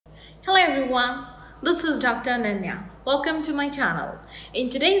Hello everyone, this is Dr. Ananya. Welcome to my channel.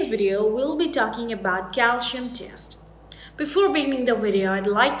 In today's video, we'll be talking about calcium test. Before beginning the video, I'd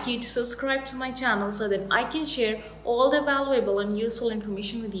like you to subscribe to my channel so that I can share all the valuable and useful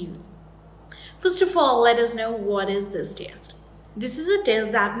information with you. First of all, let us know what is this test. This is a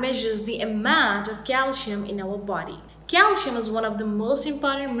test that measures the amount of calcium in our body. Calcium is one of the most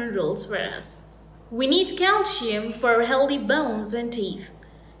important minerals for us. We need calcium for healthy bones and teeth.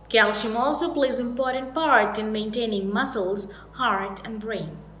 Calcium also plays an important part in maintaining muscles, heart, and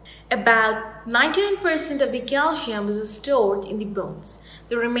brain. About 99% of the calcium is stored in the bones.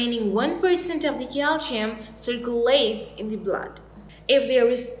 The remaining 1% of the calcium circulates in the blood. If there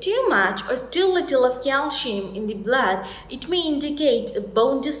is too much or too little of calcium in the blood, it may indicate a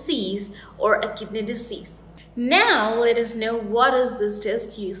bone disease or a kidney disease. Now let us know what is this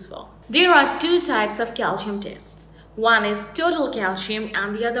test used for. There are two types of calcium tests. One is total calcium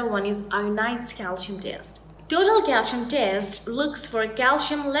and the other one is ionized calcium test. Total calcium test looks for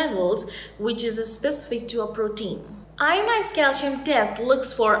calcium levels which is specific to a protein. Ionized calcium test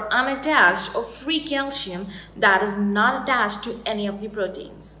looks for unattached or free calcium that is not attached to any of the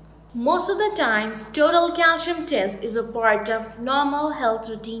proteins. Most of the times, total calcium test is a part of normal health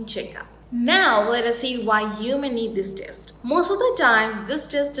routine checkup. Now let us see why you may need this test. Most of the times this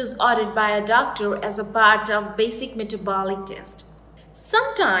test is ordered by a doctor as a part of basic metabolic test.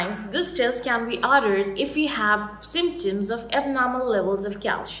 Sometimes this test can be ordered if you have symptoms of abnormal levels of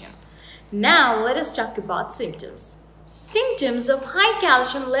calcium. Now let us talk about symptoms. Symptoms of high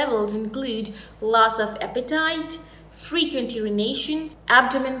calcium levels include loss of appetite, frequent urination,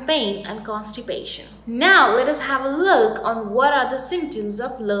 abdomen pain, and constipation. Now let us have a look on what are the symptoms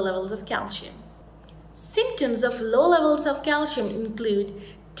of low levels of calcium. Symptoms of low levels of calcium include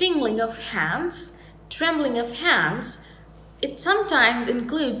tingling of hands, trembling of hands. It sometimes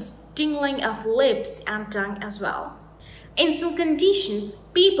includes tingling of lips and tongue as well. In some conditions,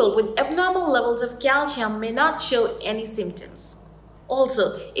 people with abnormal levels of calcium may not show any symptoms.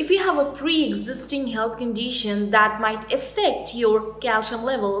 Also, if you have a pre-existing health condition that might affect your calcium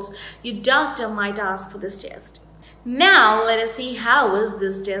levels, your doctor might ask for this test. Now, let us see how is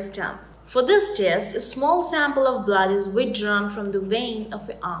this test done. For this test, a small sample of blood is withdrawn from the vein of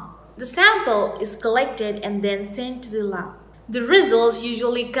your arm. The sample is collected and then sent to the lab. The results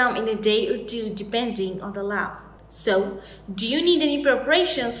usually come in a day or two depending on the lab. So, do you need any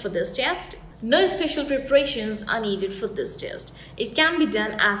preparations for this test? No special preparations are needed for this test. It can be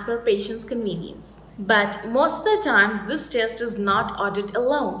done as per patient's convenience. But most of the times, this test is not ordered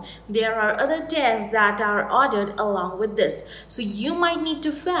alone. There are other tests that are ordered along with this. So you might need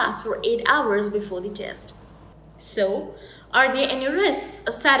to fast for 8 hours before the test. So, are there any risks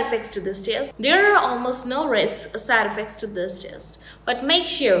or side effects to this test? There are almost no risks or side effects to this test. But make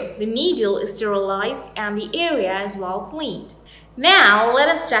sure the needle is sterilized and the area is well cleaned. Now, let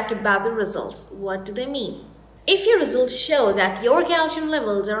us talk about the results. What do they mean? If your results show that your calcium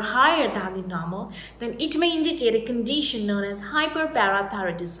levels are higher than the normal, then it may indicate a condition known as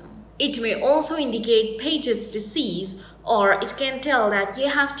hyperparathyroidism. It may also indicate Paget's disease, or it can tell that you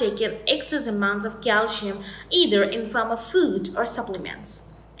have taken excess amounts of calcium either in form of food or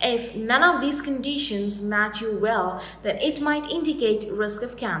supplements. If none of these conditions match you well, then it might indicate risk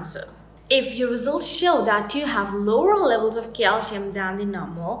of cancer. If your results show that you have lower levels of calcium than the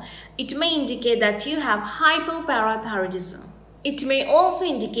normal, it may indicate that you have hypoparathyroidism. It may also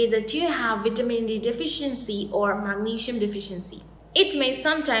indicate that you have vitamin D deficiency or magnesium deficiency. It may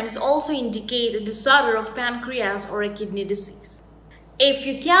sometimes also indicate a disorder of pancreas or a kidney disease. If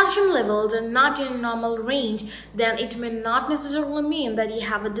your calcium levels are not in a normal range, then it may not necessarily mean that you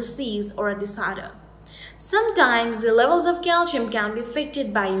have a disease or a disorder. Sometimes the levels of calcium can be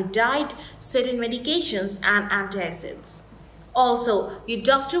affected by your diet, certain medications, and antacids. Also, your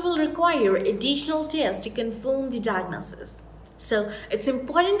doctor will require additional tests to confirm the diagnosis. So, it's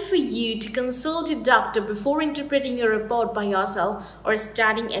important for you to consult your doctor before interpreting your report by yourself or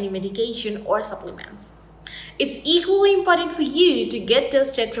starting any medication or supplements. It's equally important for you to get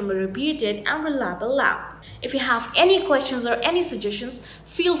tested from a reputed and reliable lab. If you have any questions or any suggestions,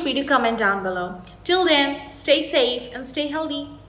 feel free to comment down below. Till then, stay safe and stay healthy.